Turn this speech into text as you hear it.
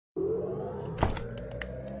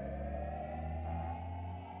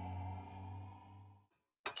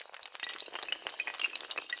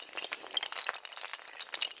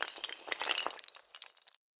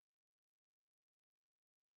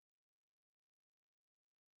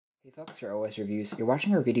Hey folks, for OS Reviews. You're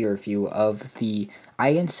watching our video review of the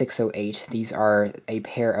IN608. These are a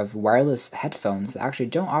pair of wireless headphones that actually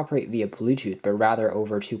don't operate via Bluetooth, but rather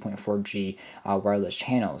over 2.4G wireless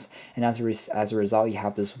channels. And as a result, you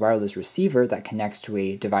have this wireless receiver that connects to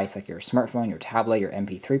a device like your smartphone, your tablet, your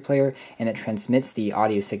MP3 player, and it transmits the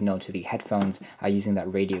audio signal to the headphones using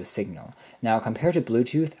that radio signal. Now, compared to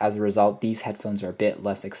Bluetooth, as a result, these headphones are a bit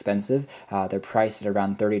less expensive. They're priced at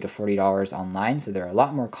around $30 to $40 online, so they're a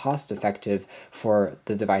lot more cost-effective for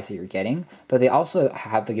the device that you're getting, but they also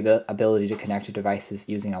have the ability to connect to devices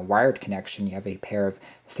using a wired connection. You have a pair of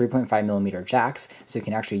 3.5mm jacks, so you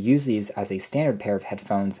can actually use these as a standard pair of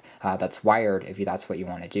headphones that's wired if that's what you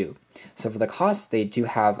want to do. So for the cost, they do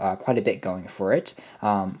have quite a bit going for it.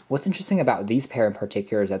 What's interesting about these pair in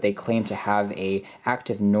particular is that they claim to have a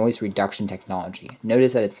active noise reduction technology.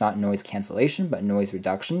 Notice that it's not noise cancellation, but noise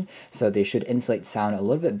reduction, so they should insulate sound a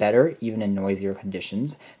little bit better, even in noisier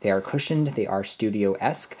conditions. They are cushioned, they are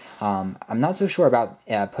studio-esque. I'm not so sure about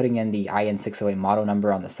putting in the IN608 model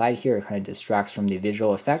number on the side here. It kind of distracts from the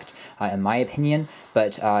visual effect, in my opinion,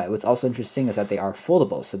 but what's also interesting is that they are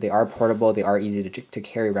foldable, so they are portable, they are easy to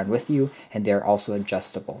carry around with you, and they're also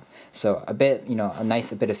adjustable. So a bit, a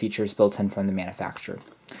nice bit of features built in from the manufacturer.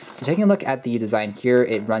 So taking a look at the design here,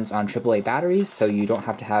 it runs on AAA batteries, so you don't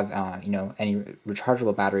have to have any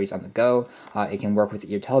rechargeable batteries on the go. It can work with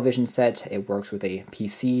your television set, it works with a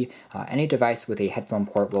PC, any device with a headphone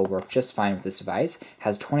port will work just fine with this device. It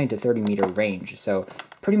has 20 to 30 meter range, so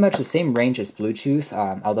pretty much the same range as Bluetooth,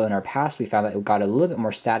 although in our past we found that it got a little bit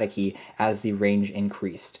more staticky as the range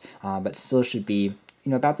increased, but still should be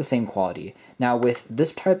about the same quality. Now with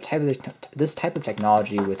this type of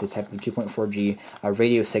technology, with this type of 2.4G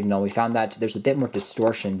radio signal, we found that there's a bit more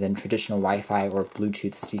distortion than traditional Wi-Fi or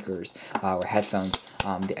Bluetooth speakers or headphones.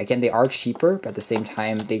 Again, they are cheaper, but at the same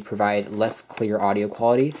time they provide less clear audio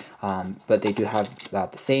quality, but they do have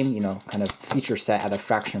the same kind of feature set at a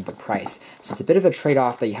fraction of the price. So it's a bit of a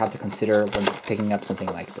trade-off that you have to consider when picking up something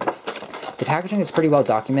like this. The packaging is pretty well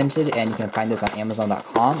documented, and you can find this on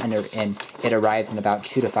Amazon.com, and it arrives in about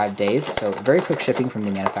 2 to 5 days, so very quick shipping from the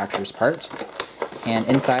manufacturer's part. And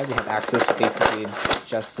inside we have access to basically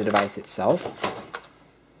just the device itself,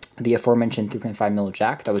 the aforementioned 3.5mm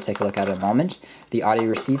jack that we'll take a look at in a moment, the audio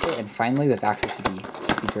receiver, and finally we have access to the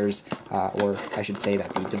speakers, or I should say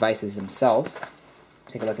that the devices themselves.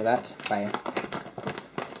 Take a look at that by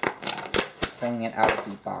pulling it out of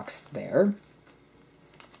the box there.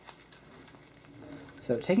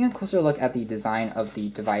 So taking a closer look at the design of the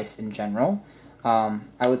device in general, I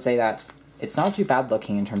would say that it's not too bad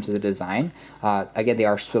looking in terms of the design. Again, they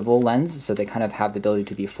are swivel lens, so they kind of have the ability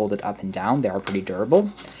to be folded up and down. They are pretty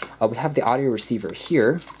durable. We have the audio receiver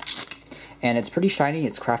here, and it's pretty shiny.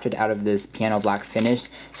 It's crafted out of this piano black finish,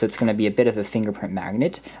 so it's going to be a bit of a fingerprint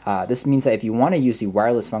magnet. This means that if you want to use the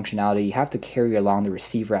wireless functionality, you have to carry along the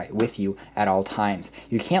receiver with you at all times.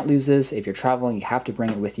 You can't lose this. If you're traveling, you have to bring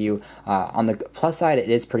it with you. On the plus side, it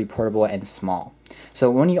is pretty portable and small. So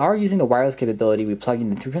when you are using the wireless capability, we plug in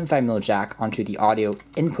the 3.5mm jack onto the audio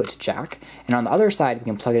input jack, and on the other side, we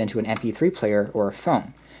can plug it into an MP3 player or a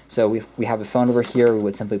phone. So we have a phone over here, we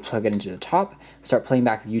would simply plug it into the top, start playing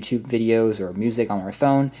back YouTube videos or music on our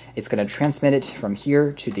phone. It's going to transmit it from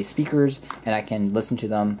here to the speakers, and I can listen to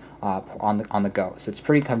them on the go. So it's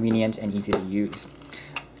pretty convenient and easy to use.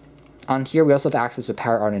 On here, we also have access to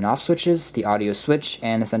power on and off switches, the audio switch,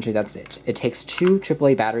 and essentially that's it. It takes 2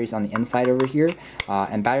 AAA batteries on the inside over here,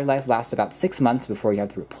 and battery life lasts about 6 months before you have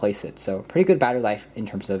to replace it. So pretty good battery life in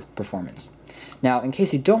terms of performance. Now, in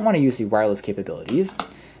case you don't want to use the wireless capabilities,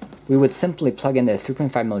 we would simply plug in the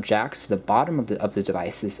 3.5mm jacks to the bottom of the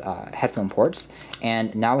device's headphone ports,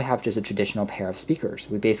 and now we have just a traditional pair of speakers.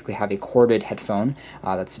 We basically have a corded headphone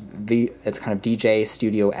that's kind of DJ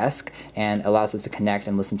studio-esque, and allows us to connect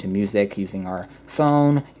and listen to music using our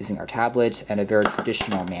phone, using our tablet, in a very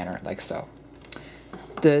traditional manner, like so.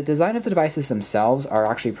 The design of the devices themselves are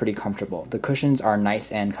actually pretty comfortable. The cushions are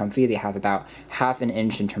nice and comfy. They have about ½ an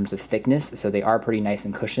inch in terms of thickness, so they are pretty nice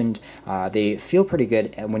and cushioned. They feel pretty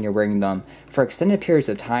good when you're wearing them. For extended periods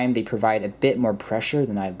of time, they provide a bit more pressure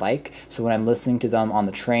than I'd like, so when I'm listening to them on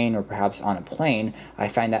the train or perhaps on a plane, I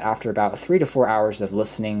find that after about 3 to 4 hours of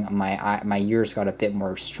listening, my ears got a bit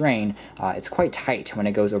more strain. It's quite tight when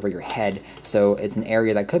it goes over your head, so it's an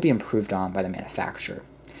area that could be improved on by the manufacturer.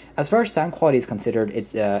 As far as sound quality is considered, it's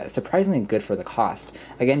surprisingly good for the cost.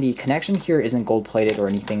 Again, the connection here isn't gold-plated or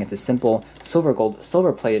anything. It's a simple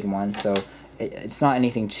silver-plated one, so it's not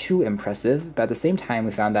anything too impressive, but at the same time,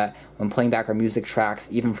 we found that when playing back our music tracks,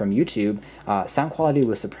 even from YouTube, sound quality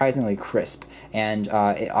was surprisingly crisp, and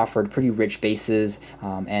it offered pretty rich basses,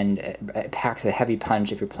 and it packs a heavy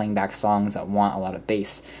punch if you're playing back songs that want a lot of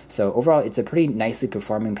bass. So overall, it's a pretty nicely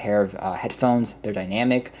performing pair of headphones. They're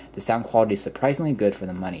dynamic. The sound quality is surprisingly good for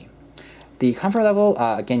the money. The comfort level,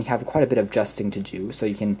 again, you have quite a bit of adjusting to do, so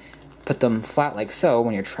you can put them flat like so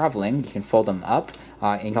when you're traveling. You can fold them up,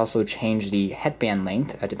 and you can also change the headband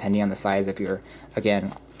length depending on the size of your,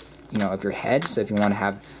 again, of your head. So if you want to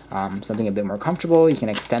have something a bit more comfortable, you can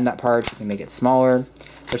extend that part, you can make it smaller.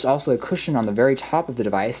 There's also a cushion on the very top of the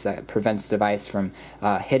device that prevents the device from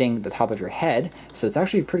hitting the top of your head, so it's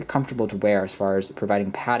actually pretty comfortable to wear as far as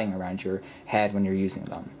providing padding around your head when you're using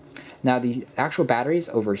them. Now, the actual batteries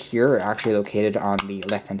over here are actually located on the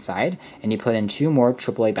left-hand side, and you put in 2 more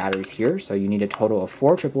AAA batteries here, so you need a total of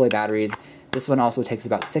 4 AAA batteries. This one also takes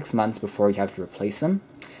about 6 months before you have to replace them.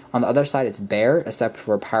 On the other side, it's bare, except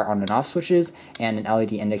for power on and off switches and an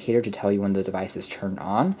LED indicator to tell you when the device is turned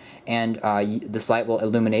on, and this light will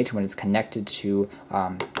illuminate when it's connected to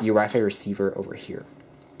your Wi-Fi receiver over here.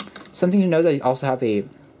 Something to know that you also have a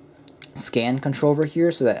scan control over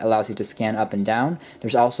here, so that allows you to scan up and down.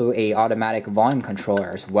 There's also a automatic volume controller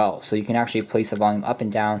as well, so you can actually place the volume up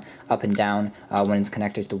and down when it's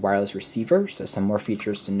connected to the wireless receiver, so some more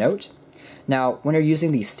features to note. Now, when you're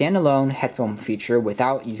using the standalone headphone feature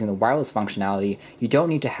without using the wireless functionality, you don't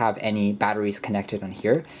need to have any batteries connected on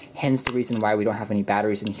here, hence the reason why we don't have any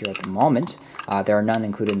batteries in here at the moment. There are none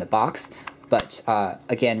included in the box. But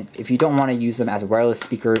again, if you don't want to use them as wireless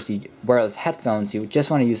speakers, wireless headphones, you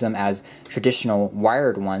just want to use them as traditional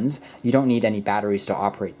wired ones, you don't need any batteries to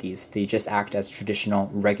operate these. They just act as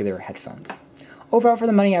traditional regular headphones. Overall, for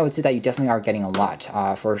the money, I would say that you definitely are getting a lot.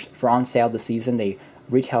 For on sale this season, they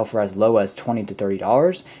retail for as low as $20 to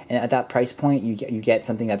 $30, and at that price point, you get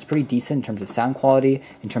something that's pretty decent in terms of sound quality,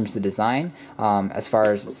 in terms of the design. As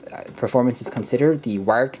far as performance is considered, the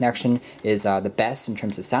wired connection is the best in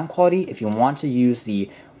terms of sound quality. If you want to use the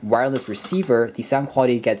wireless receiver, the sound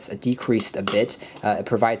quality gets decreased a bit. It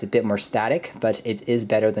provides a bit more static, but it is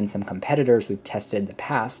better than some competitors we've tested in the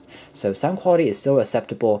past. So sound quality is still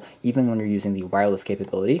acceptable even when you're using the wireless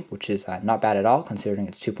capability, which is not bad at all considering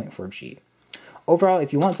it's 2.4G. Overall,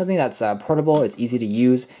 if you want something that's portable, it's easy to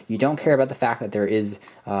use, you don't care about the fact that there is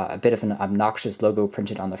a bit of an obnoxious logo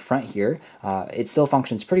printed on the front here, it still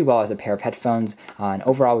functions pretty well as a pair of headphones, and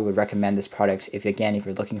overall we would recommend this product if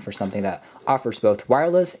you're looking for something that offers both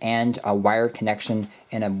wireless and a wired connection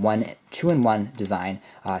in a 2-in-1 design.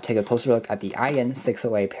 Take a closer look at the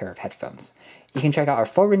IN608 pair of headphones. You can check out our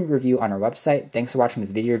full review on our website. Thanks for watching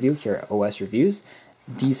this video review here at OS Reviews.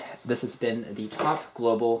 This has been the top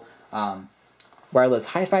global wireless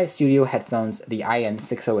hi-fi studio headphones, the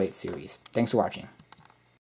IN608 series. Thanks for watching.